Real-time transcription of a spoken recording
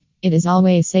It is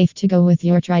always safe to go with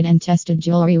your tried and tested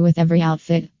jewelry with every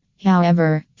outfit.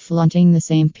 However, flaunting the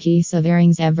same piece of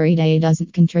earrings every day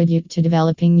doesn't contribute to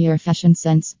developing your fashion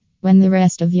sense. When the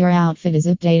rest of your outfit is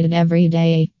updated every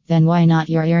day, then why not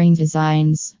your earring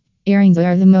designs? Earrings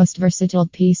are the most versatile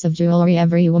piece of jewelry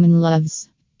every woman loves.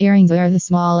 Earrings are the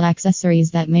small accessories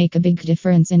that make a big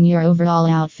difference in your overall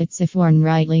outfits if worn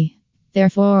rightly.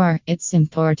 Therefore, it's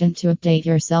important to update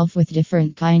yourself with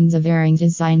different kinds of earring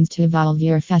designs to evolve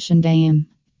your fashion game.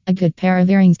 A good pair of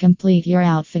earrings complete your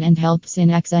outfit and helps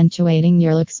in accentuating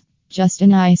your looks. Just a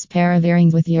nice pair of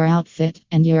earrings with your outfit,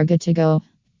 and you're good to go.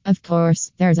 Of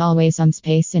course, there's always some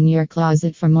space in your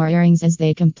closet for more earrings as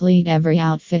they complete every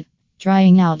outfit.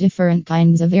 Trying out different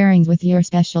kinds of earrings with your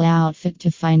special outfit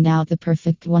to find out the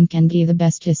perfect one can be the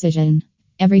best decision.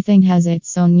 Everything has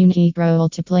its own unique role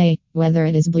to play, whether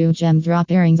it is blue gem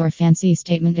drop earrings or fancy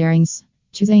statement earrings.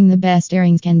 Choosing the best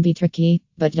earrings can be tricky,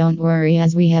 but don't worry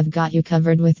as we have got you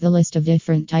covered with the list of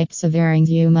different types of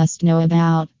earrings you must know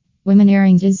about. Women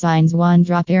earring designs. 1.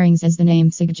 Drop earrings. As the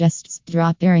name suggests,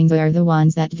 drop earrings are the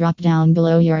ones that drop down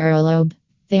below your earlobe.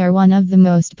 They are one of the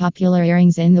most popular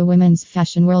earrings in the women's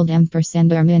fashion world.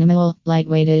 Ampersand are minimal,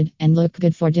 lightweighted, and look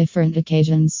good for different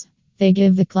occasions. They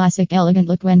give the classic elegant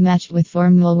look when matched with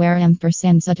formal wear.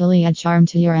 Ampersand subtly add charm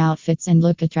to your outfits and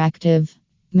look attractive.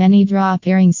 Many drop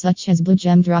earrings such as blue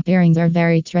gem drop earrings are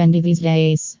very trendy these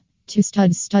days. 2.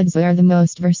 Studs. Studs are the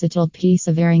most versatile piece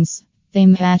of earrings. They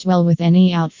match well with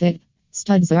any outfit.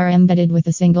 Studs are embedded with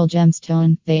a single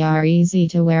gemstone. They are easy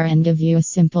to wear and give you a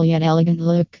simple yet elegant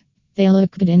look. They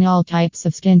look good in all types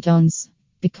of skin tones.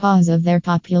 Because of their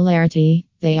popularity,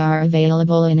 they are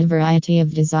available in a variety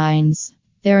of designs.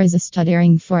 There is a stud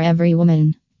earring for every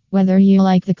woman. Whether you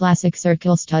like the classic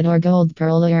circle stud or gold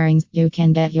pearl earrings, you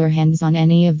can get your hands on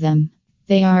any of them.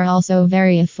 They are also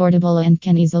very affordable and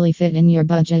can easily fit in your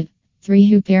budget. 3.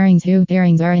 Hoop earrings. Hoop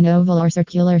earrings are in oval or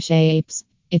circular shapes.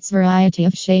 Its variety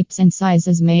of shapes and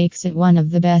sizes makes it one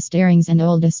of the best earrings and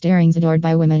oldest earrings adored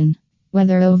by women.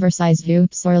 Whether oversized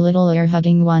hoops or little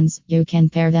ear-hugging ones, you can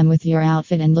pair them with your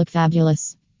outfit and look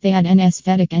fabulous. They add an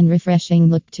aesthetic and refreshing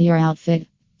look to your outfit.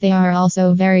 They are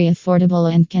also very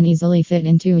affordable and can easily fit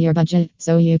into your budget,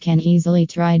 so you can easily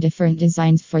try different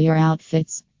designs for your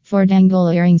outfits. 4. Dangle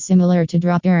earrings. Similar to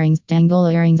drop earrings, dangle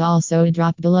earrings also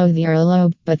drop below the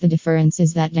earlobe, but the difference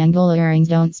is that dangle earrings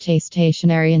don't stay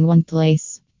stationary in one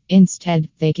place. Instead,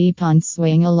 they keep on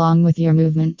swaying along with your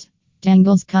movement.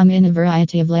 Dangles come in a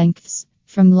variety of lengths.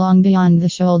 From long beyond the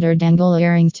shoulder dangle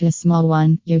earrings to a small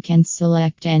one, you can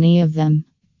select any of them.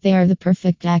 They are the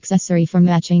perfect accessory for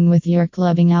matching with your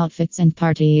clubbing outfits and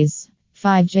parties.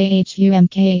 5.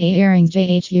 JHUMKA earrings.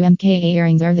 JHUMKA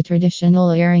earrings are the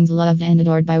traditional earrings loved and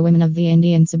adored by women of the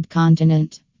Indian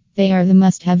subcontinent. They are the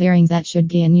must-have earrings that should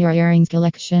be in your earrings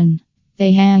collection.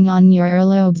 They hang on your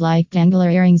earlobe like dangler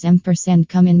earrings. Ampersand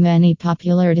come in many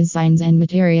popular designs and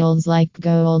materials like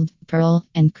gold, pearl,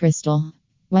 and crystal.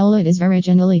 While it is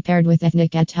originally paired with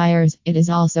ethnic attires, it is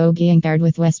also being paired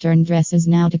with Western dresses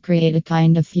now to create a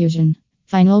kind of fusion.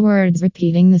 Final words.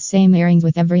 Repeating the same earrings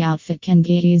with every outfit can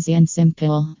be easy and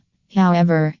simple.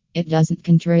 However, it doesn't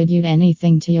contribute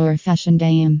anything to your fashion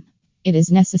game. It is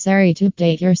necessary to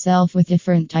update yourself with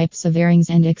different types of earrings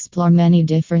and explore many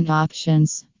different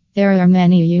options. There are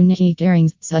many unique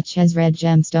earrings, such as red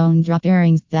gemstone drop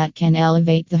earrings, that can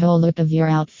elevate the whole look of your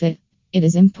outfit. It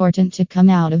is important to come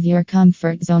out of your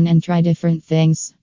comfort zone and try different things.